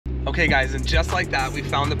Okay guys, and just like that, we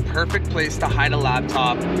found the perfect place to hide a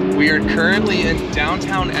laptop. We are currently in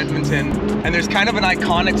downtown Edmonton, and there's kind of an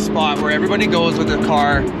iconic spot where everybody goes with their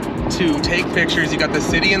car to take pictures. You got the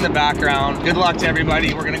city in the background. Good luck to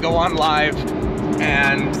everybody. We're gonna go on live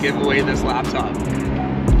and give away this laptop.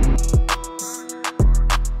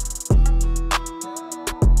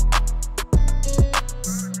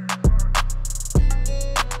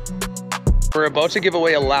 We're about to give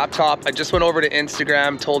away a laptop. I just went over to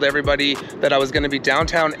Instagram, told everybody that I was gonna be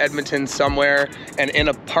downtown Edmonton somewhere, and in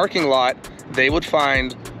a parking lot, they would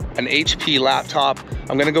find an HP laptop.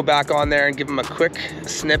 I'm gonna go back on there and give them a quick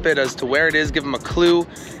snippet as to where it is, give them a clue,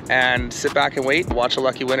 and sit back and wait. Watch a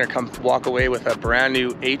lucky winner come walk away with a brand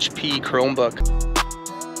new HP Chromebook.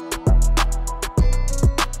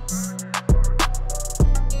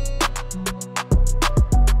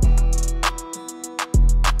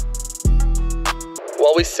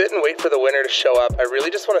 While we sit and wait for the winner to show up, I really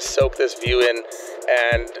just want to soak this view in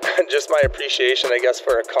and just my appreciation, I guess,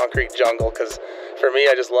 for a concrete jungle, because for me,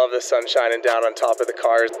 I just love the sun shining down on top of the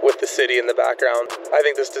cars with the city in the background. I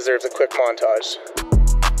think this deserves a quick montage.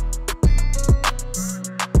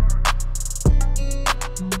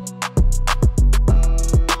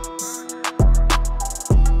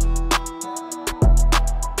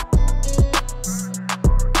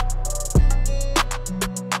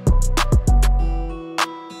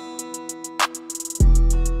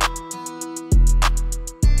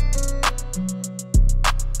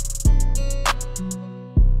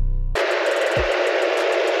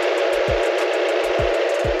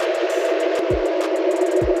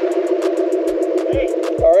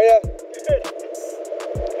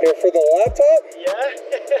 Here for the laptop? Yeah.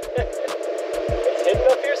 It's hidden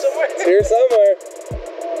up here somewhere. It's here somewhere.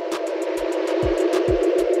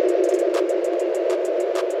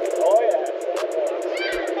 Oh yeah.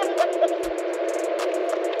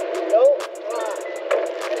 Nope.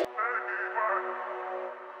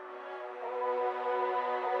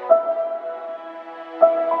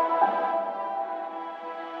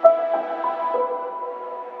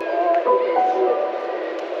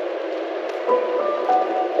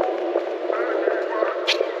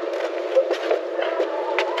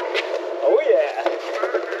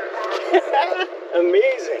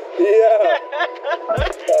 Amazing. Yeah.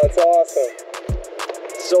 That's awesome.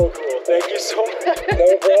 So cool. Thank you so much.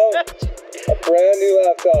 No problem. A brand new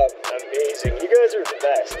laptop. Amazing. You guys are the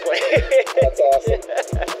best. That's awesome.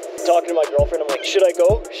 Talking to my girlfriend, I'm like, should I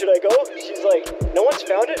go? Should I go? She's like, no one's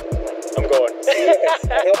found it. I'm going.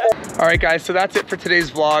 All right guys, so that's it for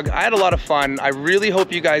today's vlog. I had a lot of fun. I really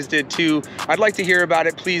hope you guys did too. I'd like to hear about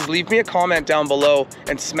it. Please leave me a comment down below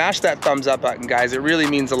and smash that thumbs up button, guys. It really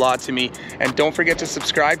means a lot to me. And don't forget to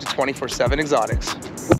subscribe to 24/7 Exotics.